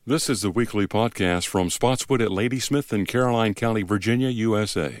This is the weekly podcast from Spotswood at Ladysmith in Caroline County, Virginia,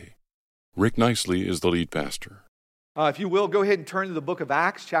 USA. Rick Nicely is the lead pastor. If you will, go ahead and turn to the book of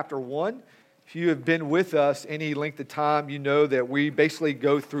Acts, chapter 1. If you have been with us any length of time, you know that we basically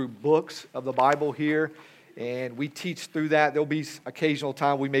go through books of the Bible here, and we teach through that. There'll be occasional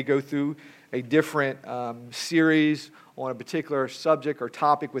time we may go through a different series on a particular subject or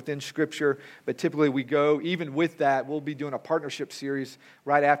topic within Scripture, but typically we go, even with that, we'll be doing a partnership series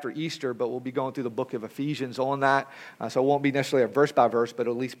right after Easter, but we'll be going through the book of Ephesians on that, so it won't be necessarily a verse by verse, but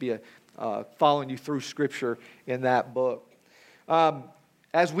it'll at least be following you through Scripture in that book.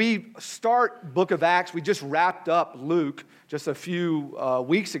 As we start book of Acts, we just wrapped up Luke just a few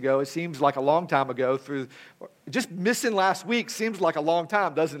weeks ago. It seems like a long time ago. Just missing last week seems like a long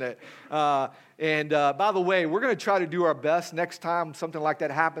time, doesn't it? And by the way, we're going to try to do our best next time something like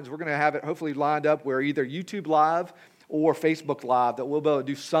that happens. We're going to have it hopefully lined up where either YouTube Live or Facebook Live, that we'll be able to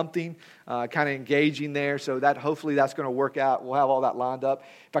do something kind of engaging there. So that hopefully that's going to work out. We'll have all that lined up.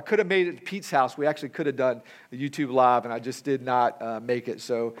 If I could have made it to Pete's house, we actually could have done the YouTube Live, and I just did not make it.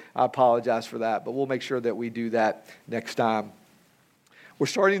 So I apologize for that. But we'll make sure that we do that next time. We're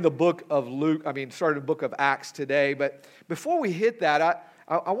starting the book of starting the book of Acts today. But before we hit that,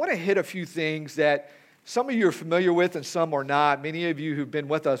 I want to hit a few things that some of you are familiar with and some are not. Many of you who've been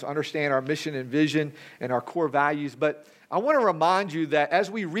with us understand our mission and vision and our core values. But I want to remind you that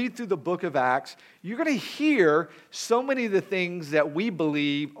as we read through the book of Acts, you're going to hear so many of the things that we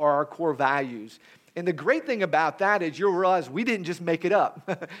believe are our core values. And the great thing about that is you'll realize we didn't just make it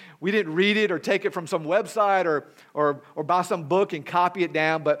up. We didn't read it or take it from some website or buy some book and copy it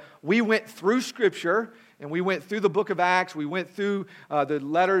down, but we went through Scripture. And we went through the book of Acts. We went through the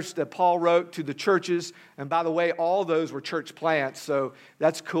letters that Paul wrote to the churches. And by the way, all those were church plants. So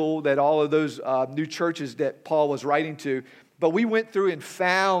that's cool that all of those new churches that Paul was writing to. But we went through and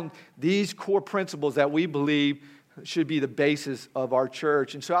found these core principles that we believe should be the basis of our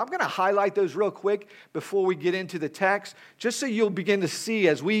church. And so I'm going to highlight those real quick before we get into the text, just so you'll begin to see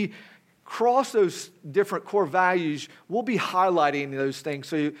as we cross those different core values, we'll be highlighting those things.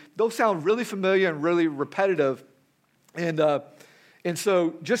 So they'll sound really familiar and really repetitive. And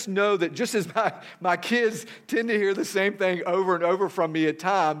so just know that just as my kids tend to hear the same thing over and over from me at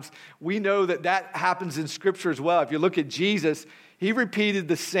times, we know that that happens in Scripture as well. If you look at Jesus, he repeated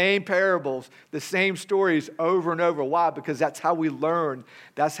the same parables, the same stories over and over. Why? Because that's how we learn.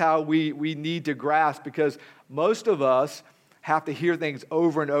 That's how we need to grasp, because most of us have to hear things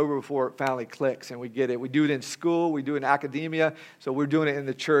over and over before it finally clicks and we get it. We do it in school, we do it in academia, so we're doing it in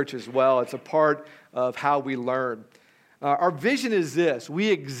the church as well. It's a part of how we learn. Our vision is this: we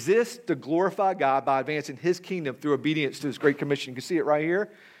exist to glorify God by advancing His kingdom through obedience to His Great Commission. You can see it right here.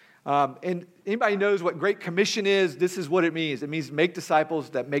 And anybody knows what Great Commission is? This is what it means. It means make disciples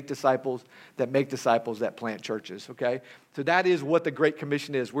that make disciples that make disciples that plant churches, okay? So that is what the Great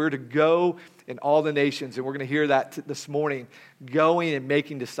Commission is. We're to go in all the nations, and we're going to hear that this morning, going and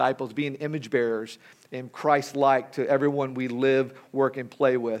making disciples, being image bearers and Christ-like to everyone we live, work, and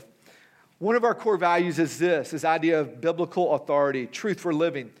play with. One of our core values is this idea of biblical authority, truth for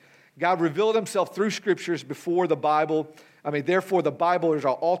living. God revealed Himself through Scriptures before the Bible. Therefore, the Bible is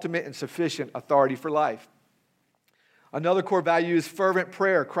our ultimate and sufficient authority for life. Another core value is fervent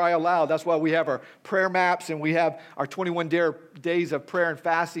prayer, cry aloud. That's why we have our prayer maps and we have our 21 days of prayer and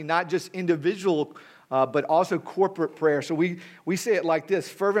fasting, not just individual, but also corporate prayer. So we say it like this: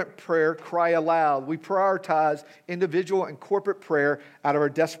 fervent prayer, cry aloud. We prioritize individual and corporate prayer out of our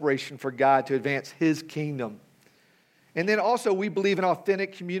desperation for God to advance His kingdom. And then also we believe in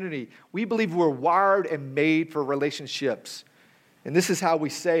authentic community. We believe we're wired and made for relationships. And this is how we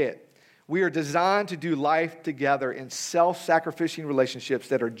say it: we are designed to do life together in self-sacrificing relationships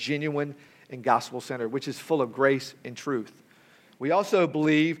that are genuine and gospel-centered, which is full of grace and truth. We also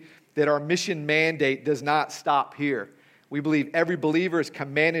believe that our mission mandate does not stop here. We believe every believer is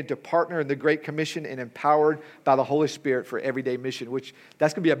commanded to partner in the Great Commission and empowered by the Holy Spirit for everyday mission, which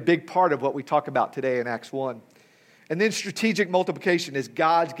that's going to be a big part of what we talk about today in Acts 1. And then strategic multiplication is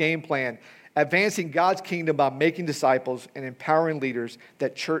God's game plan, advancing God's kingdom by making disciples and empowering leaders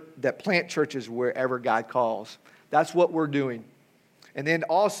that plant churches wherever God calls. That's what we're doing. And then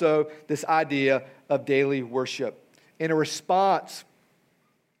also this idea of daily worship. In a response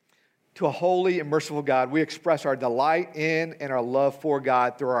to a holy and merciful God, we express our delight in and our love for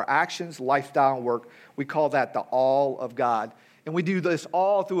God through our actions, lifestyle, and work. We call that the all of God. And we do this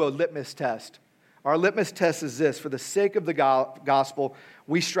all through a litmus test. Our litmus test is this: for the sake of the gospel,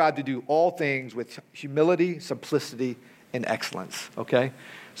 we strive to do all things with humility, simplicity, and excellence, okay?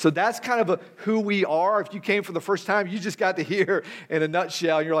 So that's kind of who we are. If you came for the first time, you just got to hear in a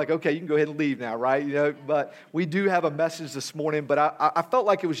nutshell, and you're like, okay, you can go ahead and leave now, right? But we do have a message this morning, but I felt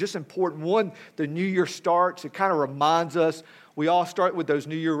like it was just important. One, the new year starts. It kind of reminds us. We all start with those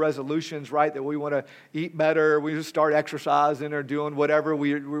New Year resolutions, right? That we want to eat better. We just start exercising or doing whatever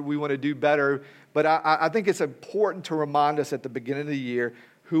we want to do better. But I think it's important to remind us at the beginning of the year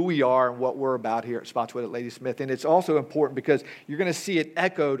who we are and what we're about here at Spotswood at Ladysmith. And it's also important because you're going to see it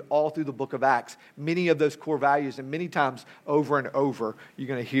echoed all through the book of Acts. Many of those core values, and many times over and over, you're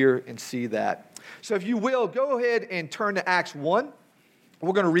going to hear and see that. So if you will, go ahead and turn to Acts 1.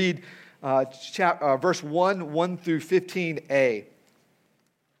 We're going to read verse 1 through 15a.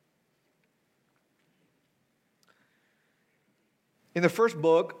 In the first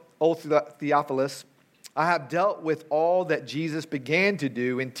book, O Theophilus, I have dealt with all that Jesus began to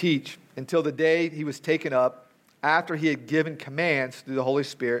do and teach until the day he was taken up, after he had given commands through the Holy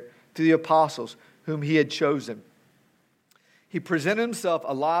Spirit to the apostles whom he had chosen. He presented himself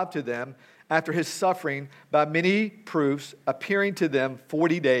alive to them after his suffering by many proofs, appearing to them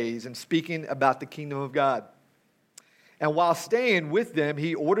 40 days and speaking about the kingdom of God. And while staying with them,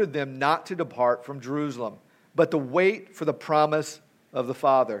 he ordered them not to depart from Jerusalem, but to wait for the promise of the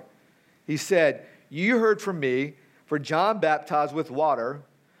Father. He said, "You heard from me, for John baptized with water,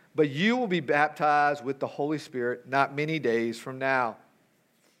 but you will be baptized with the Holy Spirit not many days from now."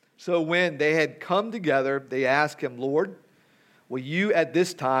 So when they had come together, they asked him, "Lord, will you at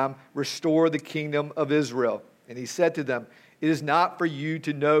this time restore the kingdom of Israel?" And he said to them, "It is not for you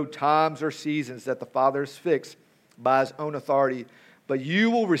to know times or seasons that the Father has fixed by his own authority, but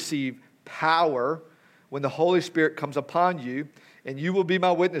you will receive power when the Holy Spirit comes upon you, and you will be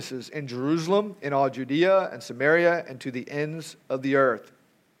my witnesses in Jerusalem, in all Judea and Samaria, and to the ends of the earth."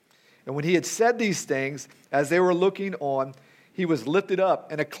 And when he had said these things, as they were looking on, he was lifted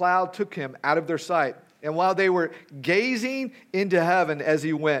up, and a cloud took him out of their sight. And while they were gazing into heaven as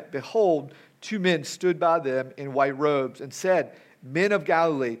he went, behold, two men stood by them in white robes and said, "Men of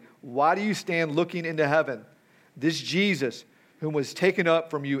Galilee, why do you stand looking into heaven? This Jesus, whom was taken up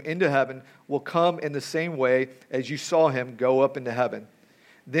from you into heaven, will come in the same way as you saw him go up into heaven."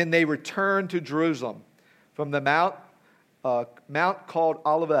 Then they returned to Jerusalem from the mount called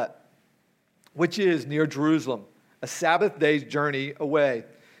Olivet, which is near Jerusalem, a Sabbath day's journey away.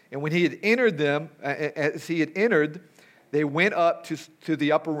 And when he had entered they went up to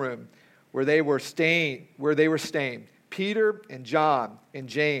the upper room where they were staying. Peter and John and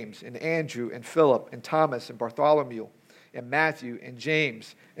James and Andrew and Philip and Thomas and Bartholomew and Matthew and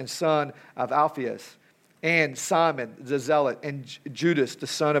James and son of Alphaeus and Simon the Zealot and Judas the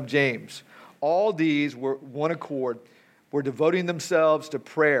son of James. All these were one accord, were devoting themselves to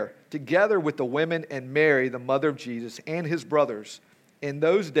prayer, together with the women and Mary, the mother of Jesus, and his brothers. In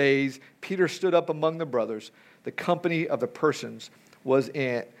those days, Peter stood up among the brothers. The company of the persons was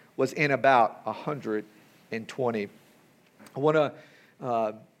in about 120. I want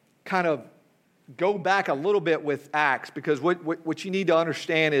to kind of go back a little bit with Acts, because what you need to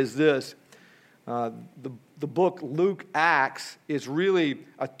understand is this. The book Luke Acts is really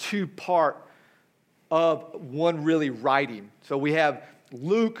a two-part of one really writing. So we have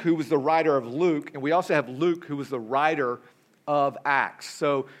Luke, who was the writer of Luke, and we also have Luke, who was the writer of Acts.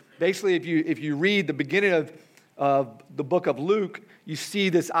 So basically, if you read the beginning of the book of Luke, you see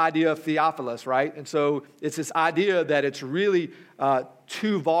this idea of Theophilus, right? And so it's this idea that it's really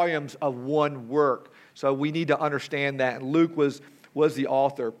 2 volumes of one work. So we need to understand that. And Luke was the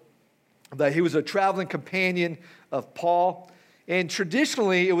author. That he was a traveling companion of Paul. And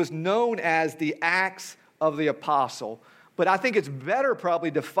traditionally, it was known as the Acts of the Apostle. But I think it's better probably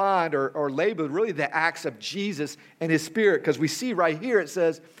defined or labeled really the Acts of Jesus and his Spirit, because we see right here it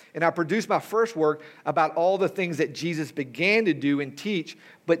says, "And I produced my first work about all the things that Jesus began to do and teach,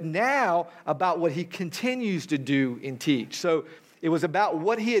 but now about what he continues to do and teach." So it was about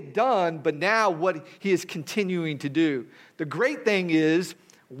what he had done, but now what he is continuing to do. The great thing is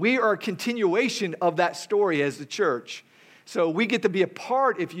we are a continuation of that story as the church. So we get to be a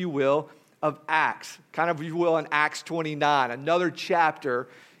part, if you will, of Acts, kind of, if you will, in Acts 29, another chapter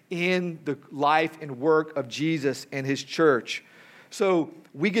in the life and work of Jesus and his church. So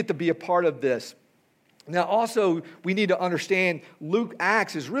we get to be a part of this. Now also, we need to understand Luke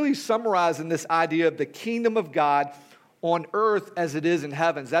Acts is really summarizing this idea of the kingdom of God on earth as it is in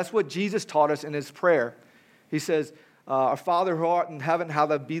heavens. That's what Jesus taught us in his prayer. He says, "Our Father who art in heaven,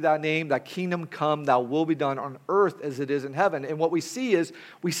 hallowed be thy name. Thy kingdom come, thy will be done on earth as it is in heaven." And what we see is,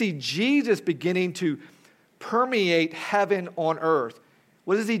 we see Jesus beginning to permeate heaven on earth.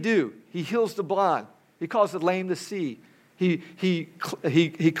 What does he do? He heals the blind. He calls the lame to see.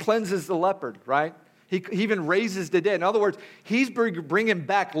 He cleanses the leopard, right? He even raises the dead. In other words, he's bringing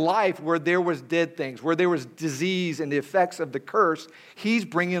back life where there was dead things, where there was disease and the effects of the curse. He's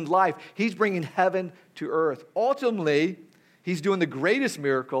bringing life. He's bringing heaven to earth. Ultimately, he's doing the greatest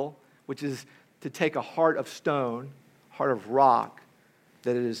miracle, which is to take a heart of stone, heart of rock,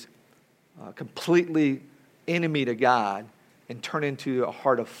 that is completely enemy to God, and turn into a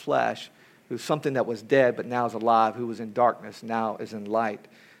heart of flesh, who's something that was dead but now is alive, who was in darkness, now is in light.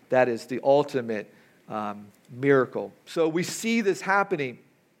 That is the ultimate miracle. So we see this happening.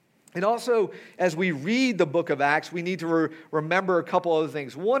 And also, as we read the book of Acts, we need to remember a couple other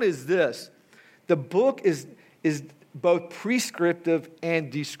things. One is this. The book is both prescriptive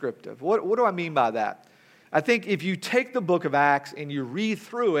and descriptive. What do I mean by that? I think if you take the book of Acts and you read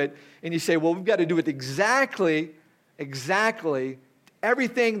through it and you say, well, we've got to do it exactly,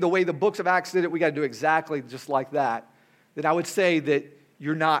 everything the way the books of Acts did it, we got to do exactly just like that, then I would say that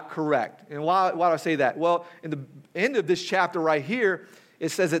you're not correct. And why do I say that? Well, in the end of this chapter right here, it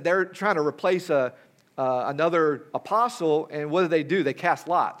says that they're trying to replace another apostle, and what do? They cast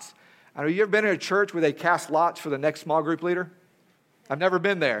lots. Have you ever been in a church where they cast lots for the next small group leader? I've never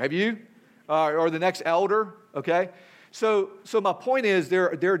been there. Have you? Or the next elder? Okay. So my point is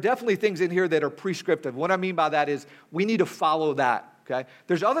there are definitely things in here that are prescriptive. What I mean by that is we need to follow that. Okay.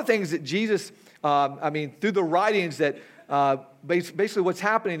 There's other things that Jesus, through the writings that basically what's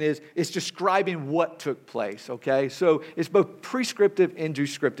happening is it's describing what took place, okay? So it's both prescriptive and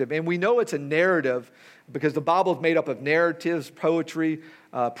descriptive. And we know it's a narrative because the Bible is made up of narratives, poetry,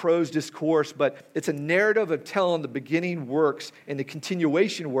 prose, discourse, but it's a narrative of telling the beginning works and the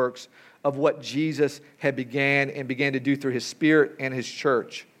continuation works of what Jesus had began to do through his Spirit and his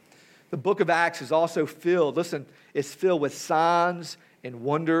church. The book of Acts is also filled with signs and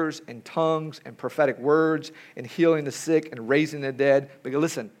wonders and tongues and prophetic words and healing the sick and raising the dead. But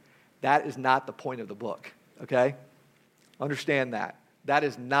listen, that is not the point of the book, okay? Understand that. That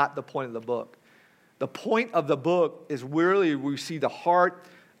is not the point of the book. The point of the book is really we see the heart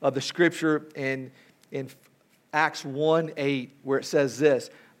of the Scripture in Acts 1:8, where it says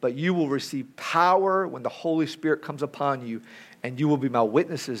this, but you will receive power when the Holy Spirit comes upon you, and you will be my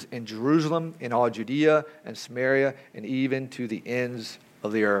witnesses in Jerusalem, in all Judea and Samaria, and even to the ends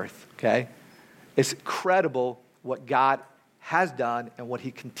of the earth, okay? It's incredible what God has done and what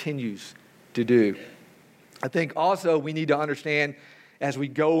he continues to do. I think also we need to understand as we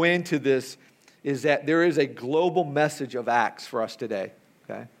go into this is that there is a global message of Acts for us today,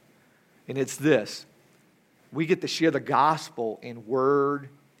 okay? And it's this. We get to share the gospel in word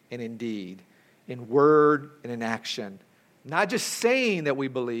and in deed, in word and in action. Not just saying that we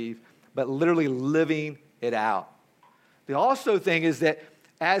believe, but literally living it out. The also thing is that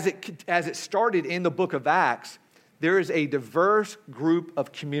as it started in the book of Acts, there is a diverse group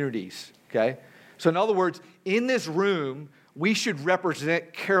of communities, okay? So in other words, in this room, we should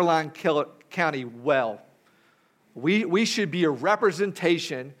represent Caroline County well. We should be a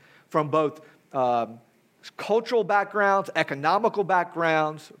representation from both cultural backgrounds, economical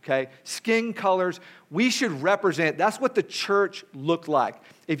backgrounds, okay, skin colors. We should represent, that's what the church looked like.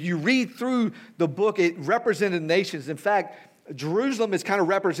 If you read through the book, it represented nations. In fact, Jerusalem is kind of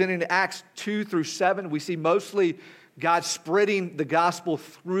represented in Acts 2-7. We see mostly God spreading the gospel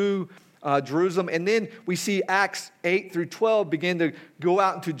through Jerusalem. And then we see Acts 8-12 begin to go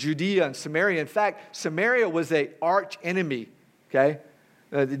out into Judea and Samaria. In fact, Samaria was an arch enemy, okay?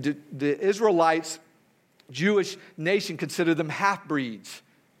 The Israelites, Jewish nation, considered them half-breeds.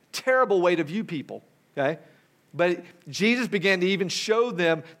 Terrible way to view people, okay? But Jesus began to even show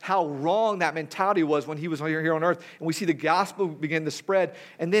them how wrong that mentality was when he was here on earth. And we see the gospel begin to spread.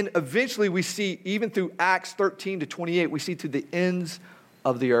 And then eventually we see, even through Acts 13-28, we see to the ends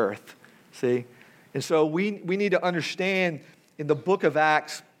of the earth, see? And so we need to understand in the book of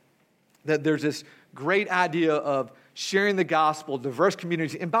Acts that there's this great idea of sharing the gospel, diverse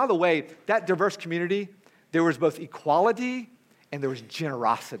communities. And by the way, that diverse community, there was both equality and there was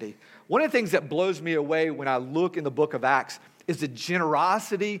generosity. One of the things that blows me away when I look in the book of Acts is the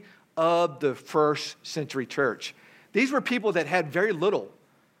generosity of the first century church. These were people that had very little,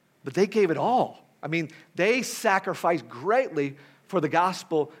 but they gave it all. I mean, they sacrificed greatly for the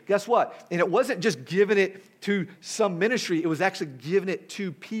gospel. Guess what? And it wasn't just giving it to some ministry. It was actually giving it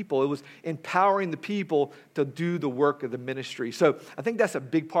to people. It was empowering the people to do the work of the ministry. So I think that's a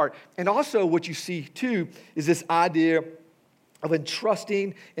big part. And also what you see too is this idea of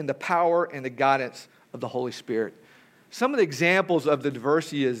entrusting in the power and the guidance of the Holy Spirit. Some of the examples of the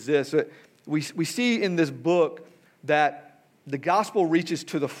diversity is this. We see in this book that the gospel reaches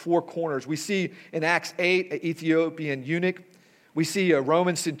to the four corners. We see in Acts 8 an Ethiopian eunuch. We see a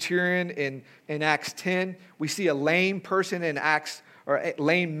Roman centurion in Acts 10. We see a lame person in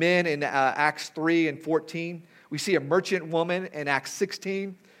lame men in Acts 3 and 14. We see a merchant woman in Acts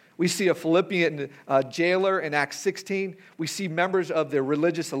 16. We see a Philippian jailer in Acts 16. We see members of the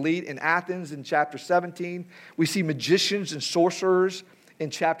religious elite in Athens in chapter 17. We see magicians and sorcerers in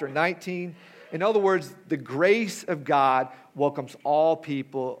chapter 19. In other words, the grace of God welcomes all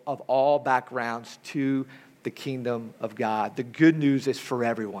people of all backgrounds to the kingdom of God. The good news is for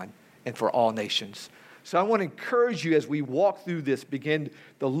everyone and for all nations. So I want to encourage you as we walk through this, begin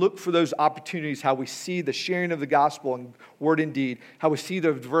to look for those opportunities, how we see the sharing of the gospel and word and deed, how we see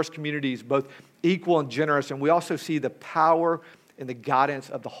the diverse communities, both equal and generous, and we also see the power and the guidance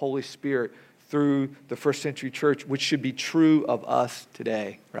of the Holy Spirit through the first century church, which should be true of us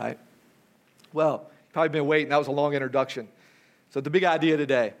today, right? Well, you've probably been waiting. That was a long introduction. So the big idea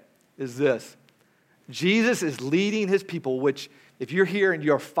today is this. Jesus is leading his people, which if you're here and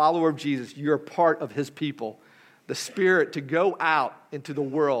you're a follower of Jesus, you're a part of his people, the Spirit to go out into the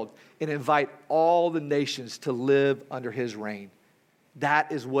world and invite all the nations to live under his reign.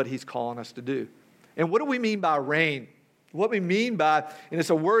 That is what he's calling us to do. And what do we mean by reign? What we mean by, and it's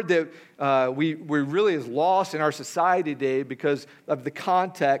a word that we really is lost in our society today because of the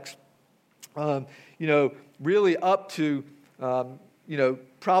context, really up to,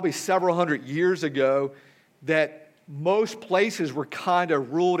 probably several hundred years ago, that most places were kind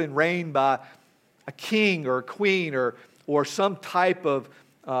of ruled and reigned by a king or a queen or some type of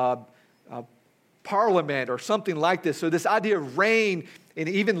parliament or something like this. So this idea of reign and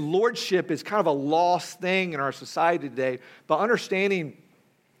even lordship is kind of a lost thing in our society today. But understanding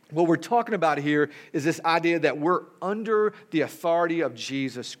what we're talking about here is this idea that we're under the authority of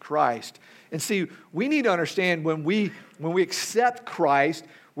Jesus Christ. And see, we need to understand when we accept Christ,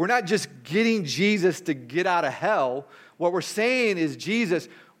 we're not just getting Jesus to get out of hell. What we're saying is, Jesus,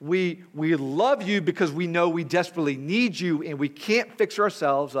 we love you because we know we desperately need you and we can't fix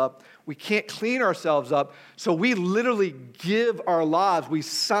ourselves up. We can't clean ourselves up. So we literally give our lives. We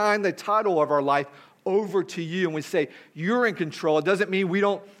sign the title of our life over to you and we say, you're in control. It doesn't mean we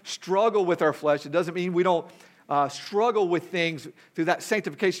don't struggle with our flesh. It doesn't mean we don't struggle with things through that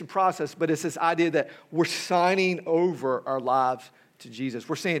sanctification process, but it's this idea that we're signing over our lives to Jesus.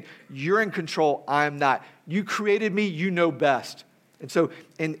 We're saying, you're in control, I'm not. You created me, you know best. And so,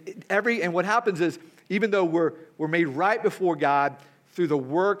 and what happens is, even though we're made right before God through the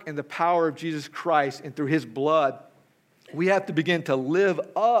work and the power of Jesus Christ and through his blood, we have to begin to live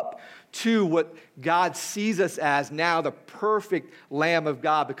up to what God sees us as now, the perfect Lamb of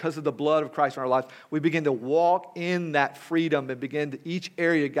God, because of the blood of Christ in our lives. We begin to walk in that freedom and begin to, each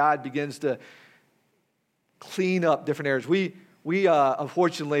area God begins to clean up different areas. We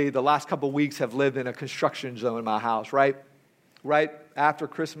unfortunately, the last couple of weeks have lived in a construction zone in my house, right? Right after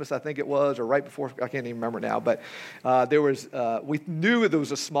Christmas, I think it was, or right before, I can't even remember now, but we knew there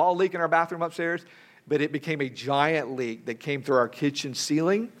was a small leak in our bathroom upstairs, but it became a giant leak that came through our kitchen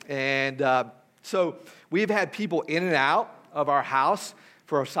ceiling. And so we've had people in and out of our house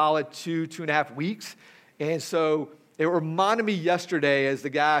for a solid 2.5 weeks. And so it reminded me yesterday as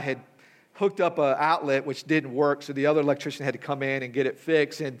the guy had hooked up an outlet, which didn't work, so the other electrician had to come in and get it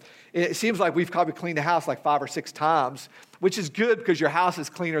fixed. And it seems like we've probably cleaned the house like 5 or 6 times, which is good because your house is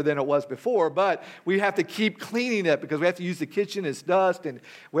cleaner than it was before, but we have to keep cleaning it because we have to use the kitchen as dust, and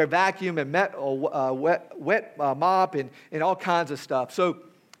we vacuum and wet mop and all kinds of stuff. So,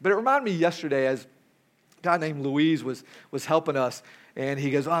 but it reminded me yesterday as a guy named Louise was helping us, and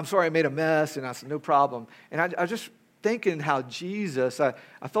he goes, I'm sorry I made a mess, and I said, no problem. And I just thinking how Jesus, I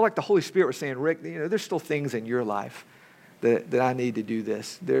felt like the Holy Spirit was saying, Rick, there's still things in your life that I need to do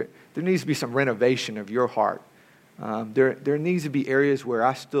this. There needs to be some renovation of your heart. There needs to be areas where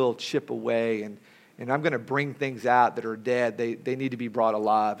I still chip away, and I'm going to bring things out that are dead. They need to be brought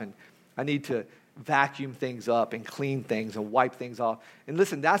alive, and I need to vacuum things up and clean things and wipe things off. And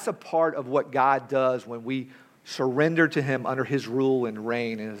listen, that's a part of what God does when we surrender to him under his rule and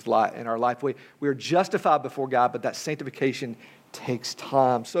reign in our life. We are justified before God, but that sanctification takes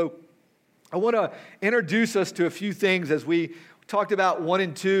time. So I want to introduce us to a few things as we talked about 1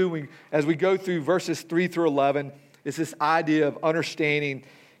 and 2. As we go through verses 3 through 11, it's this idea of understanding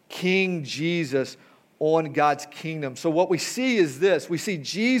King Jesus on God's kingdom. So what we see is this. We see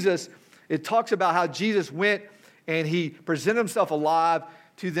Jesus, it talks about how Jesus went and he presented himself alive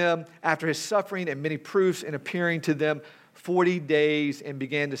to them after his suffering and many proofs and appearing to them 40 days and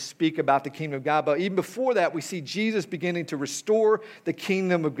began to speak about the kingdom of God. But even before that, we see Jesus beginning to restore the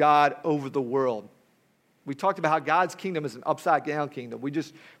kingdom of God over the world. We talked about how God's kingdom is an upside-down kingdom. We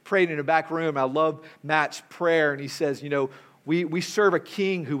just prayed in the back room. I love Matt's prayer, and he says, we serve a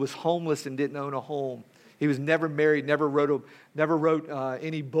king who was homeless and didn't own a home. He was never married, never wrote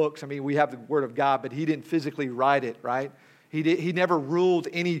any books. I mean, we have the Word of God, but he didn't physically write it, right? He never ruled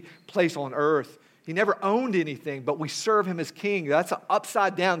any place on earth. He never owned anything, but we serve him as king. That's an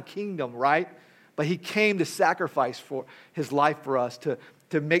upside-down kingdom, right? But he came to sacrifice for his life for us,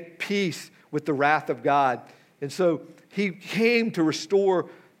 to make peace with the wrath of God. And so he came to restore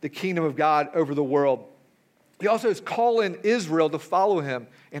the kingdom of God over the world. He also is calling Israel to follow him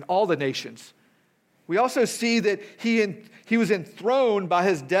and all the nations. We also see that he was enthroned by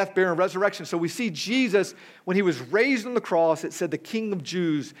his death, burial, and resurrection. So we see Jesus, when he was raised on the cross, it said the King of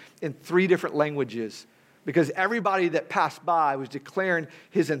Jews in 3 different languages. Because everybody that passed by was declaring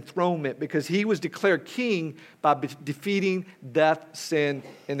his enthronement, because he was declared king by defeating death, sin,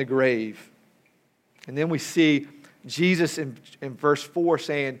 and the grave. And then we see Jesus in verse 4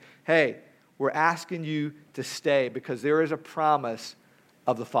 saying, hey, we're asking you to stay because there is a promise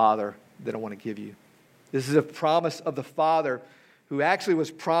of the Father that I want to give you. This is a promise of the Father who actually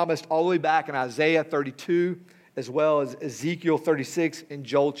was promised all the way back in Isaiah 32, as well as Ezekiel 36 and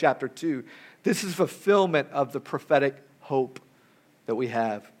Joel chapter 2. This is fulfillment of the prophetic hope that we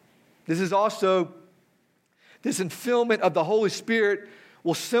have. This is also, this fulfillment of the Holy Spirit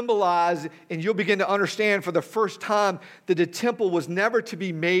will symbolize, and you'll begin to understand for the first time, that the temple was never to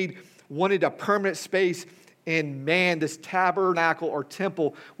be wanted a permanent space in man. This tabernacle or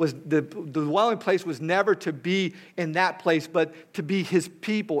temple was, the dwelling place was never to be in that place, but to be his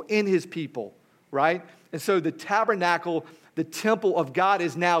people, in his people, right? And so the tabernacle, the temple of God,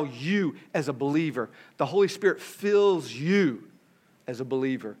 is now you as a believer. The Holy Spirit fills you as a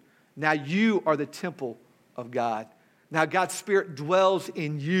believer. Now you are the temple of God. Now God's Spirit dwells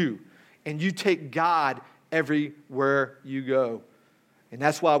in you, and you take God everywhere you go. And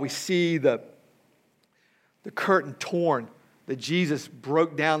that's why we see the curtain torn, that Jesus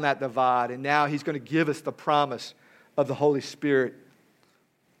broke down that divide, and now he's going to give us the promise of the Holy Spirit,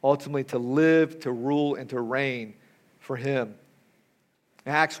 ultimately to live, to rule, and to reign for him.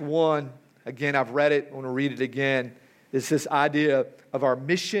 Acts 1, again, I've read it, I want to read it again. It's this idea of our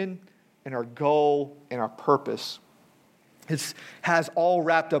mission and our goal and our purpose. It has all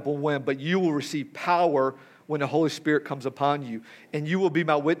wrapped up in when, but you will receive power when the Holy Spirit comes upon you. And you will be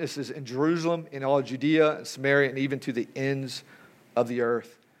my witnesses in Jerusalem, in all of Judea and Samaria, and even to the ends of the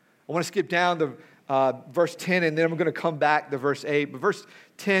earth. I want to skip down to verse 10, and then I'm going to come back to verse 8. But verse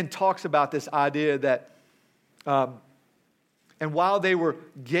 10 talks about this idea that, and while they were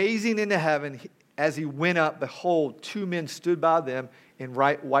gazing into heaven, as he went up, behold, 2 men stood by them in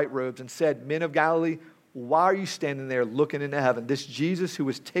white robes and said, Men of Galilee, why are you standing there looking into heaven? This Jesus who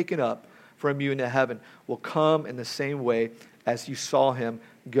was taken up from you into heaven will come in the same way as you saw him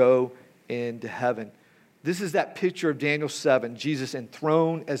go into heaven. This is that picture of Daniel 7, Jesus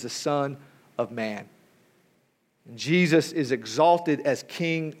enthroned as the Son of Man. Jesus is exalted as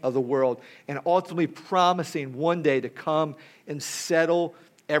King of the world and ultimately promising one day to come and settle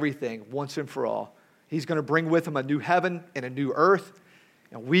everything once and for all. He's going to bring with him a new heaven and a new earth,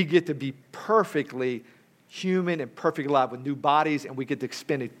 and we get to be perfectly human and perfectly alive with new bodies, and we get to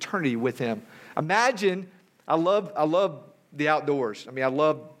spend eternity with him. Imagine, I love the outdoors. I mean, I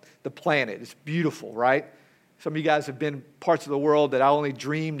love the planet. It's beautiful, right? Some of you guys have been parts of the world that I only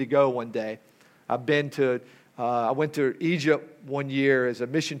dreamed to go one day. I went to Egypt one year as a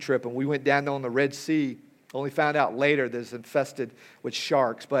mission trip, and we went down on the Red Sea. Only found out later that it's infested with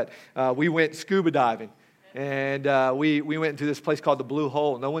sharks, but we went scuba diving. And we went into this place called the Blue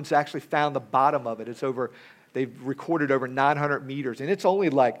Hole. No one's actually found the bottom of it. They've recorded over 900 meters. And it's only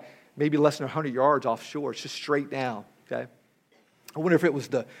like maybe less than 100 yards offshore. It's just straight down, okay? I wonder if it was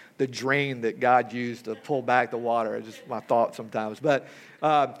the drain that God used to pull back the water. It's just my thought sometimes. But,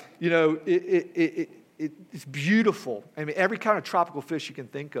 it's beautiful. I mean, every kind of tropical fish you can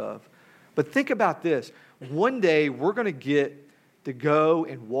think of. But think about this. One day, we're going to get to go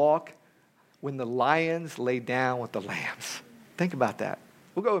and walk when the lions lay down with the lambs. Think about that.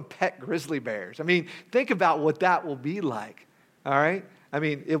 We'll go and pet grizzly bears. I mean, think about what that will be like, all right? I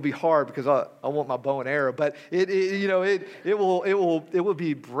mean, it'll be hard because I want my bow and arrow, but it will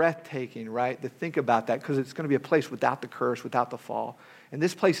be breathtaking, right, to think about that, because it's going to be a place without the curse, without the fall. And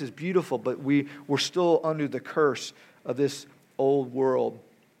this place is beautiful, but we're still under the curse of this old world.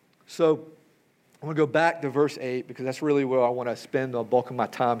 So I'm going to go back to verse 8, because that's really where I want to spend the bulk of my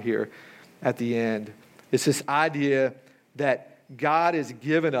time here at the end. It's this idea that God has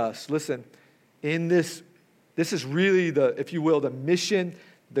given us, listen, in this is really the, if you will, the mission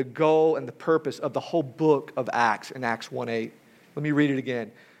the goal and the purpose of the whole book of Acts in Acts 1:8. Let me read it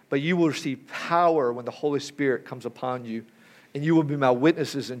again. But you will receive power when the Holy Spirit comes upon you, and you will be my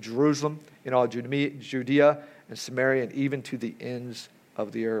witnesses in Jerusalem, in all Judea and Samaria, and even to the ends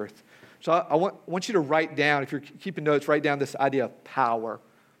of the earth. So I want you to write down, if you're keeping notes, write down this idea of power,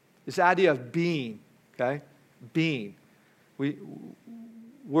 this idea of being, okay? Being.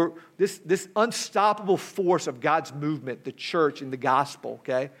 We're this unstoppable force of God's movement, the church and the gospel,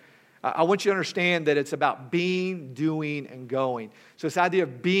 okay? I want you to understand that it's about being, doing, and going. So this idea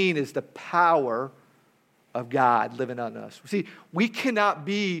of being is the power of God living on us. See, we cannot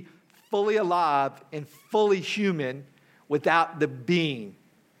be fully alive and fully human without the being,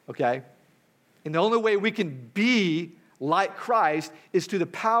 okay? And the only way we can be like Christ is through the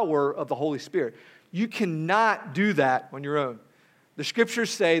power of the Holy Spirit. You cannot do that on your own. The scriptures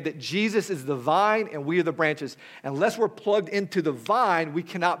say that Jesus is the vine and we are the branches. Unless we're plugged into the vine, we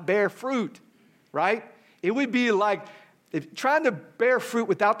cannot bear fruit, right? It would be like if trying to bear fruit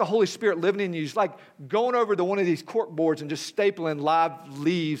without the Holy Spirit living in you is like going over to one of these cork boards and just stapling live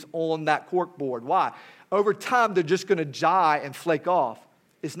leaves on that cork board. Why? Over time, they're just going to die and flake off.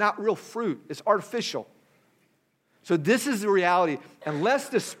 It's not real fruit. It's artificial. So this is the reality. Unless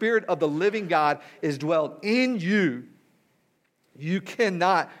the Spirit of the living God is dwelled in you, you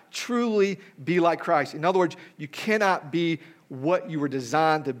cannot truly be like Christ. In other words, you cannot be what you were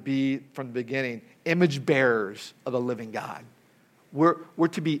designed to be from the beginning, image bearers of the living God. We're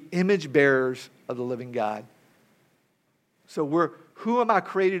to be image bearers of the living God. So who am I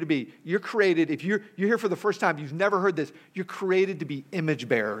created to be? You're created, if you're here for the first time, you've never heard this, you're created to be image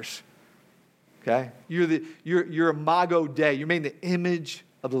bearers. Okay? You're imago Dei. You're made in the image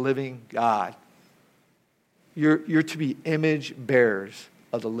of the living God. You're to be image bearers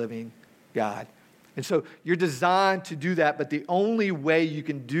of the living God. And so you're designed to do that, but the only way you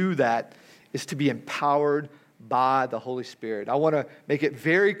can do that is to be empowered by the Holy Spirit. I want to make it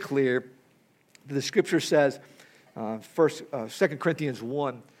very clear that the scripture says, 2 Corinthians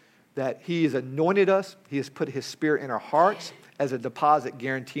 1, that he has anointed us, he has put his Spirit in our hearts as a deposit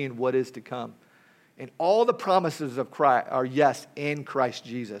guaranteeing what is to come. And all the promises of Christ are yes in Christ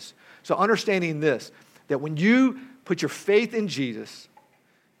Jesus. So understanding this, that when you put your faith in Jesus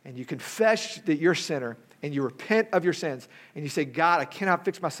and you confess that you're a sinner and you repent of your sins and you say, God, I cannot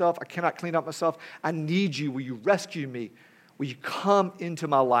fix myself. I cannot clean up myself. I need you. Will you rescue me? Will you come into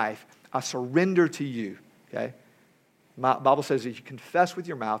my life? I surrender to you. Okay? My Bible says that you confess with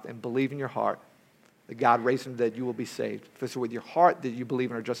your mouth and believe in your heart that God raised him, that you will be saved. If it's with your heart that you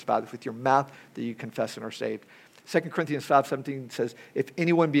believe and are justified, if with your mouth that you confess and are saved. 2 Corinthians 5:17 says, if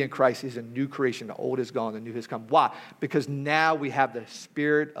anyone be in Christ, he's a new creation. The old is gone, the new has come. Why? Because now we have the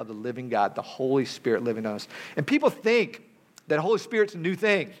Spirit of the living God, the Holy Spirit living in us. And people think that Holy Spirit's a new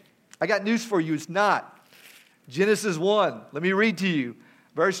thing. I got news for you. It's not. Genesis 1, let me read to you.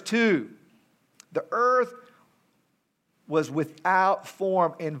 Verse 2, the earth was without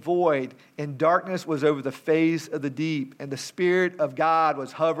form and void, and darkness was over the face of the deep, and the Spirit of God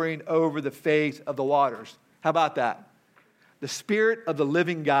was hovering over the face of the waters. How about that? The Spirit of the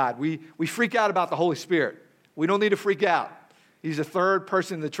living God. We freak out about the Holy Spirit. We don't need to freak out. He's the third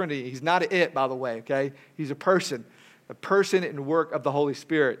person in the Trinity. He's not an it, by the way, okay? He's a person and work of the Holy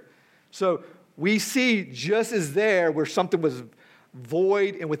Spirit. So we see just as there where something was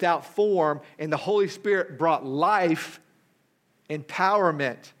void and without form, and the Holy Spirit brought life,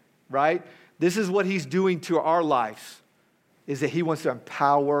 empowerment, right? This is what he's doing to our lives, is that he wants to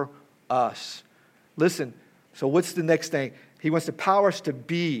empower us. Listen, so what's the next thing? He wants to empower us to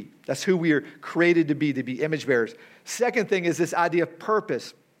be. That's who we are created to be image bearers. Second thing is this idea of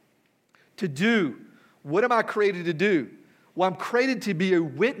purpose. To do. What am I created to do? Well, I'm created to be a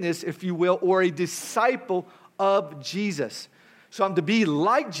witness, if you will, or a disciple of Jesus. So I'm to be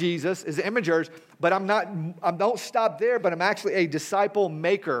like Jesus as image bearers, but I don't stop there, but I'm actually a disciple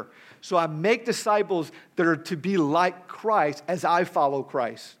maker. So I make disciples that are to be like Christ as I follow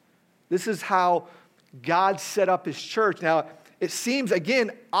Christ. This is how God set up his church. Now, it seems,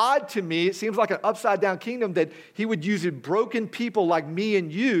 again, odd to me. It seems like an upside-down kingdom that he would use broken people like me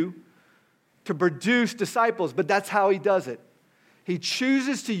and you to produce disciples, but that's how he does it. He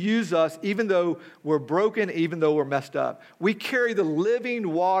chooses to use us even though we're broken, even though we're messed up. We carry the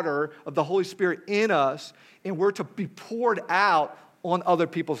living water of the Holy Spirit in us, and we're to be poured out on other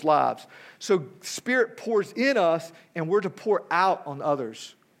people's lives. So Spirit pours in us, and we're to pour out on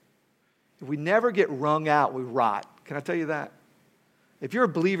others. If we never get wrung out, we rot. Can I tell you that? If you're a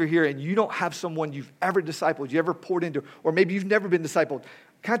believer here and you don't have someone you've ever discipled, you ever poured into, or maybe you've never been discipled,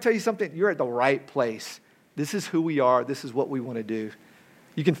 can I tell you something? You're at the right place. This is who we are. This is what we want to do.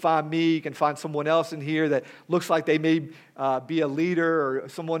 You can find me, you can find someone else in here that looks like they may be a leader or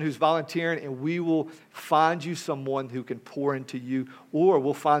someone who's volunteering, and we will find you someone who can pour into you, or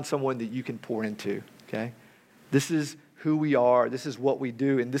we'll find someone that you can pour into, okay? This is who we are, this is what we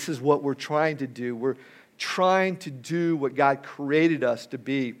do, and this is what we're trying to do. We're trying to do what God created us to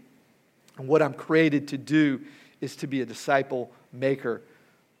be. And what I'm created to do is to be a disciple maker.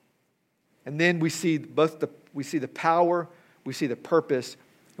 And then we see the power, we see the purpose,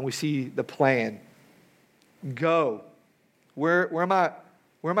 and we see the plan. Go. Where am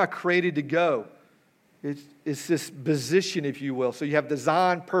I created to go? It's this position, if you will. So you have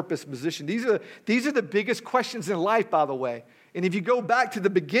design, purpose, position. These are the biggest questions in life, by the way. And if you go back to the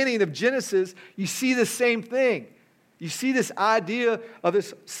beginning of Genesis, you see the same thing. You see this idea of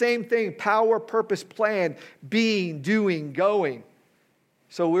this same thing: power, purpose, plan, being, doing, going.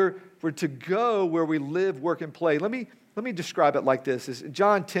 So we're to go where we live, work, and play. Let me describe it like this.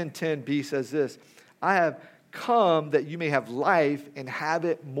 John 10:10b says this: I have come that you may have life and have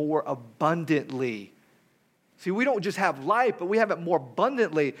it more abundantly. See, we don't just have life, but we have it more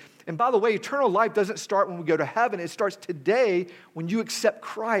abundantly. And by the way, eternal life doesn't start when we go to heaven. It starts today when you accept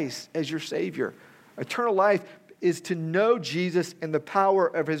Christ as your Savior. Eternal life is to know Jesus and the power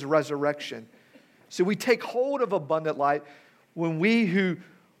of his resurrection. So we take hold of abundant life when we who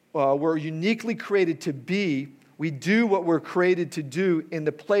were uniquely created to be, we do what we're created to do in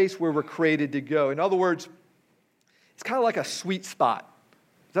the place where we're created to go. In other words, it's kind of like a sweet spot.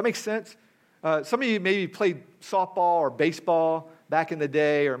 Does that make sense? Some of you maybe played softball or baseball back in the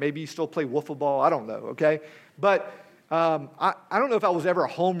day, or maybe you still play wiffle ball. I don't know, okay? But I don't know if I was ever a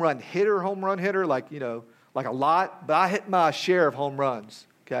home run hitter, like a lot, but I hit my share of home runs,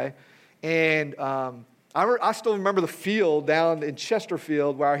 okay? And I still remember the field down in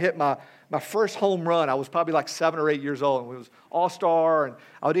Chesterfield where I hit my first home run. I was probably like 7 or 8 years old, and it was all-star, and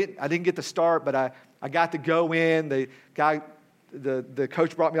I didn't get to start, but I got to go in. The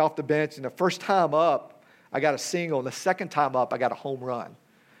coach brought me off the bench, and the first time up, I got a single, and the second time up, I got a home run.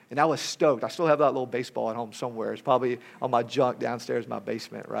 And I was stoked. I still have that little baseball at home somewhere. It's probably on my junk downstairs in my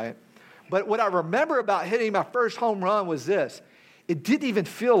basement, right? But what I remember about hitting my first home run was this: it didn't even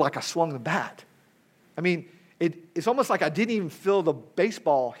feel like I swung the bat. I mean, it's almost like I didn't even feel the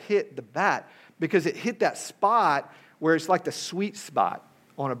baseball hit the bat, because it hit that spot where it's like the sweet spot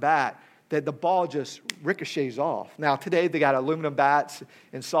on a bat that the ball just ricochets off. Now, today they got aluminum bats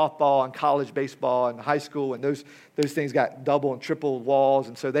in softball and college baseball and high school, and those things got double and triple walls,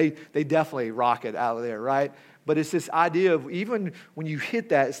 and so they definitely rock it out of there, right? But it's this idea of even when you hit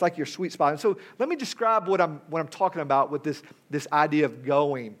that, it's like your sweet spot. And so let me describe what I'm talking about with this idea of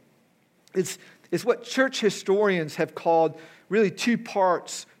going. It's what church historians have called really two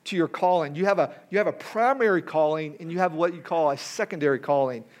parts to your calling. You have a primary calling, and you have what you call a secondary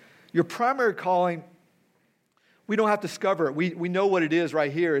calling. Your primary calling, we don't have to discover it. We know what it is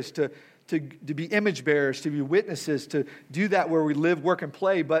right here, is to be image bearers, to be witnesses, to do that where we live, work, and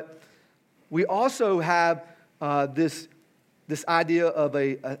play. But we also have this idea of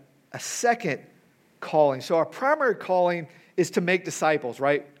a second calling. So our primary calling is to make disciples,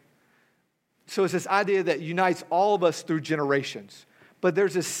 right? So it's this idea that unites all of us through generations. But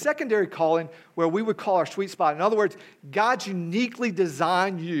there's a secondary calling where we would call our sweet spot. In other words, God's uniquely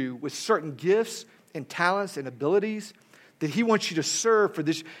designed you with certain gifts and talents and abilities that he wants you to serve for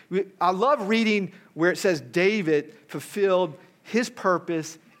this. I love reading where it says David fulfilled his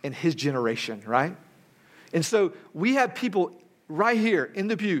purpose in his generation, right? And so we have people right here in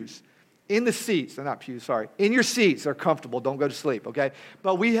the pews, in the seats. They're not pews, sorry. In your seats. They're comfortable. Don't go to sleep, okay?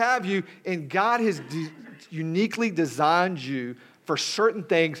 But we have you, and God has uniquely designed you for certain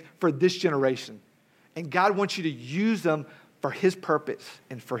things for this generation. And God wants you to use them for his purpose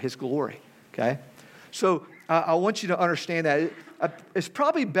and for his glory, okay? So I want you to understand that. It's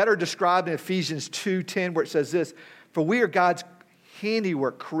probably better described in Ephesians 2:10, where it says this: for we are God's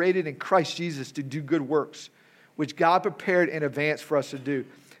handiwork, created in Christ Jesus to do good works, which God prepared in advance for us to do.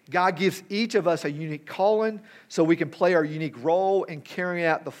 God gives each of us a unique calling so we can play our unique role in carrying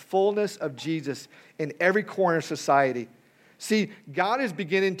out the fullness of Jesus in every corner of society. See, God is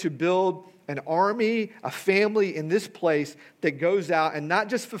beginning to build an army, a family in this place that goes out and not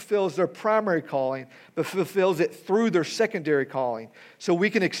just fulfills their primary calling, but fulfills it through their secondary calling. So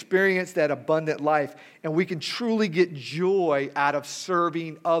we can experience that abundant life, and we can truly get joy out of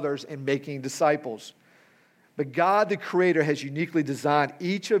serving others and making disciples. But God, the Creator, has uniquely designed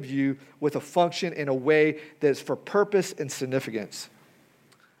each of you with a function in a way that is for purpose and significance.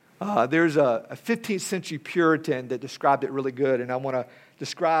 There's a 15th century Puritan that described it really good, and I want to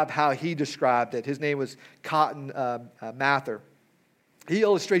describe how he described it. His name was Cotton Mather. He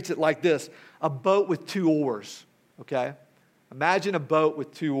illustrates it like this: a boat with two oars, okay? Imagine a boat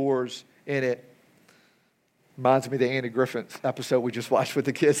with two oars in it. Reminds me of the Andy Griffin episode we just watched with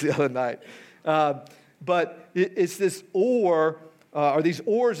the kids the other night. But it's this oar, or these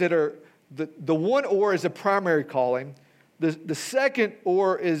oars that are, the one oar is the primary calling. The second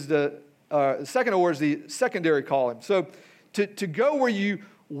oar is the secondary calling. So to go where you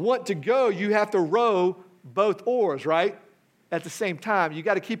want to go, you have to row both oars, right? At the same time. You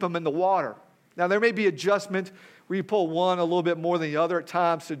got to keep them in the water. Now, there may be adjustment where you pull one a little bit more than the other at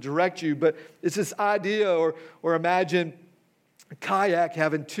times to direct you, but it's this idea, or imagine a kayak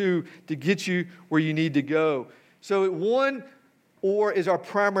having two to get you where you need to go. So one oar is our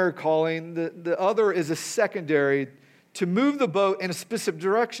primary calling. The other is a secondary. To move the boat in a specific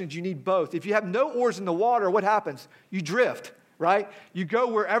direction, you need both. If you have no oars in the water, what happens? You drift, right? You go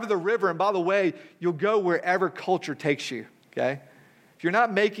wherever the river, and by the way, you'll go wherever culture takes you, okay? If you're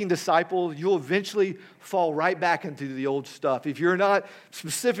not making disciples, you'll eventually fall right back into the old stuff. If you're not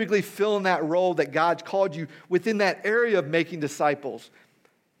specifically filling that role that God's called you within that area of making disciples,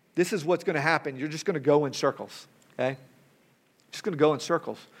 this is what's going to happen. You're just going to go in circles, okay? Just going to go in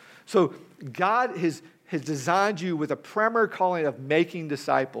circles. So God has designed you with a primary calling of making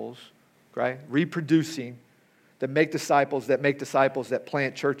disciples, right? Reproducing, that make disciples, that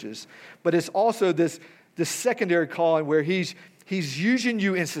plant churches. But it's also this secondary calling where He's using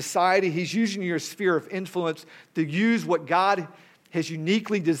you in society. He's using your sphere of influence to use what God has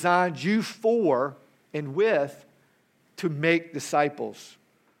uniquely designed you for and with to make disciples,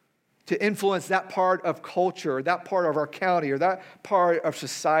 to influence that part of culture, that part of our county, or that part of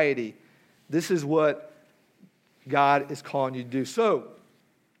society. This is what God is calling you to do. So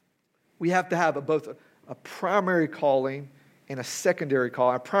we have to have both a primary calling and a secondary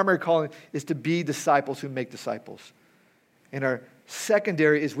calling. Our primary calling is to be disciples who make disciples. And our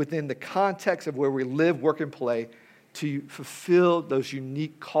secondary is within the context of where we live, work, and play to fulfill those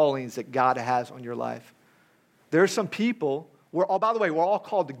unique callings that God has on your life. There are some people, by the way, we're all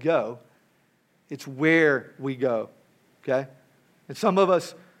called to go. It's where we go, okay? And some of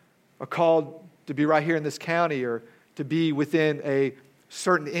us are called to be right here in this county, or to be within a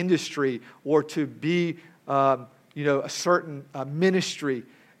certain industry, or to be a certain ministry.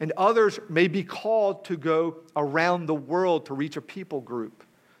 And others may be called to go around the world to reach a people group.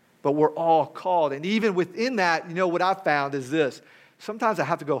 But we're all called. And even within that, what I've found is this. Sometimes I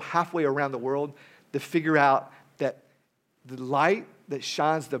have to go halfway around the world to figure out that the light that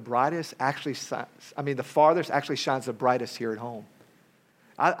shines the brightest the farthest actually shines the brightest here at home.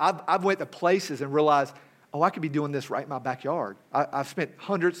 I've went to places and realized, I could be doing this right in my backyard. I've spent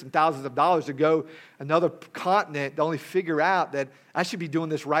hundreds and thousands of dollars to go another continent to only figure out that I should be doing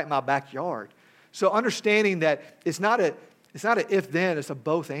this right in my backyard. So understanding that it's not an if-then, it's a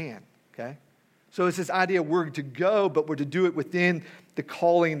both-and, okay? So it's this idea we're to go, but we're to do it within the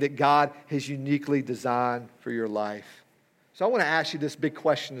calling that God has uniquely designed for your life. So I want to ask you this big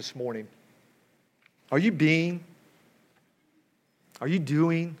question this morning. Are you being? Are you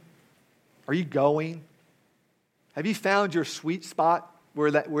doing? Are you going? Have you found your sweet spot?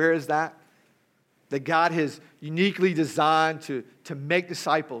 Where is that? That God has uniquely designed to make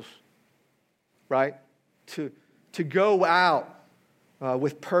disciples, right? To go out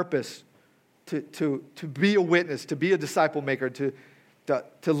with purpose, to be a witness, to be a disciple maker,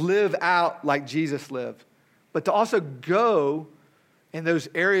 to live out like Jesus lived. But to also go in those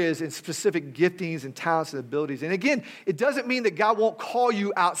areas in specific giftings and talents and abilities. And again, it doesn't mean that God won't call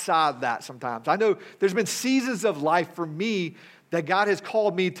you outside that sometimes. I know there's been seasons of life for me that God has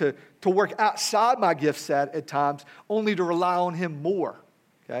called me to work outside my gift set at times, only to rely on Him more,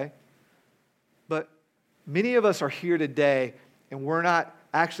 okay? But many of us are here today, and we're not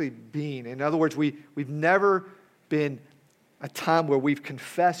actually being. In other words, we've never been a time where we've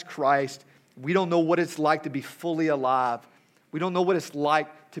confessed Christ. We don't know what it's like to be fully alive. We don't know what it's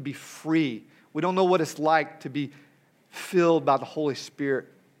like to be free. We don't know what it's like to be filled by the Holy Spirit.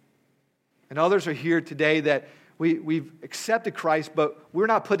 And others are here today that we've accepted Christ, but we're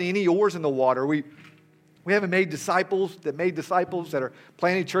not putting any oars in the water. We haven't made disciples that are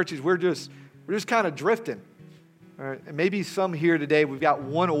planting churches. We're just kind of drifting. All right? And maybe some here today, we've got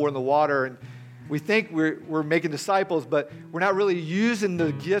one oar in the water, and we think we're making disciples, but we're not really using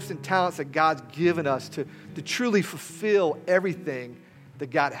the gifts and talents that God's given us to truly fulfill everything that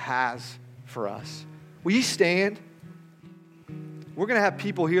God has for us. Will you stand? We're going to have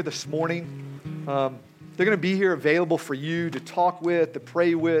people here this morning. They're going to be here available for you to talk with, to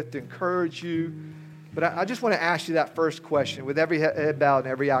pray with, to encourage you. But I just want to ask you that first question with every head bowed and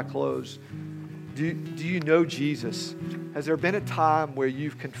every eye closed. Do you know Jesus? Has there been a time where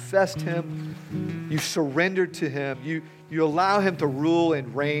you've confessed him, you've surrendered to him, you allow him to rule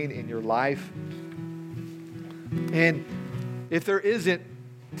and reign in your life? And if there isn't,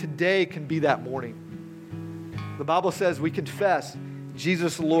 today can be that morning. The Bible says we confess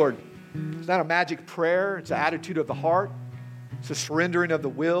Jesus the Lord. It's not a magic prayer. It's an attitude of the heart. It's a surrendering of the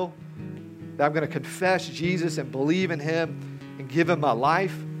will. That I'm going to confess Jesus and believe in him and give him my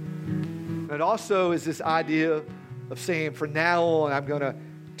life. And it also is this idea of saying, from now on, I'm going to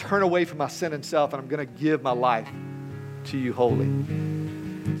turn away from my sin and self, and I'm going to give my life to you wholly.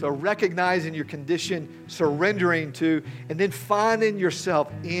 So recognizing your condition, surrendering to, and then finding yourself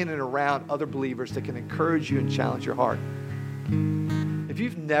in and around other believers that can encourage you and challenge your heart. If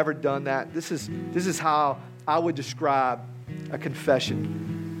you've never done that, this is how I would describe a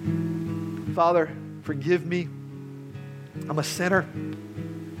confession. Father, forgive me. I'm a sinner.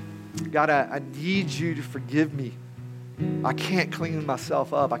 God, I need you to forgive me. I can't clean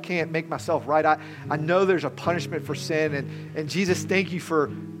myself up. I can't make myself right. I know there's a punishment for sin. And Jesus, thank you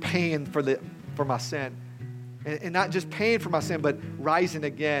for paying for my sin. And not just paying for my sin, but rising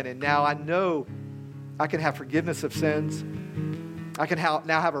again. And now I know I can have forgiveness of sins. I can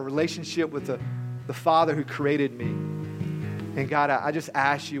now have a relationship with the Father who created me. And God, I just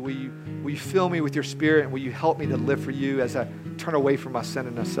ask you, will you fill me with your Spirit, and will you help me to live for you as I turn away from my sin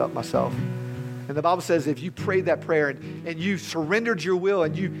and myself? And the Bible says if you prayed that prayer and you surrendered your will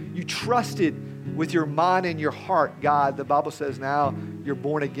and you trusted with your mind and your heart, God, the Bible says now you're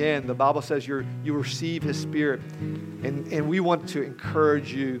born again. The Bible says you receive his Spirit. And we want to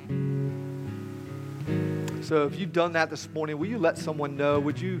encourage you. So if you've done that this morning, will you let someone know?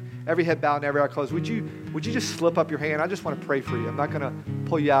 Would you, every head bowed and every eye closed, would you just slip up your hand? I just want to pray for you. I'm not going to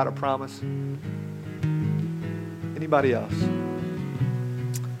pull you out, I promise. Anybody else?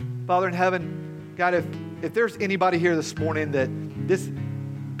 Father in heaven, God, if there's anybody here this morning that this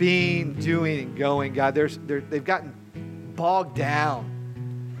being, doing, and going, God, they've gotten bogged down.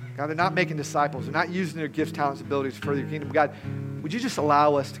 God, they're not making disciples. They're not using their gifts, talents, abilities for your kingdom. God, would you just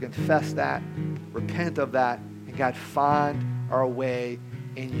allow us to confess that, repent of that, and God, find our way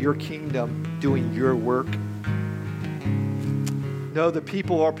in your kingdom doing your work? Know the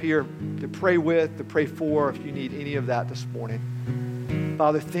people up here to pray with, to pray for, if you need any of that this morning.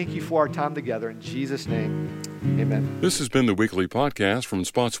 Father, thank you for our time together. In Jesus' name, amen. This has been the weekly podcast from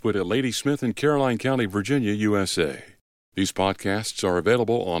Spotswood at Ladysmith in Caroline County, Virginia, USA. These podcasts are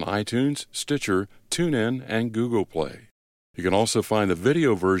available on iTunes, Stitcher, TuneIn, and Google Play. You can also find the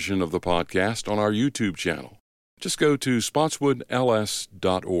video version of the podcast on our YouTube channel. Just go to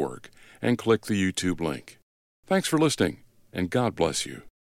spotswoodls.org and click the YouTube link. Thanks for listening, and God bless you.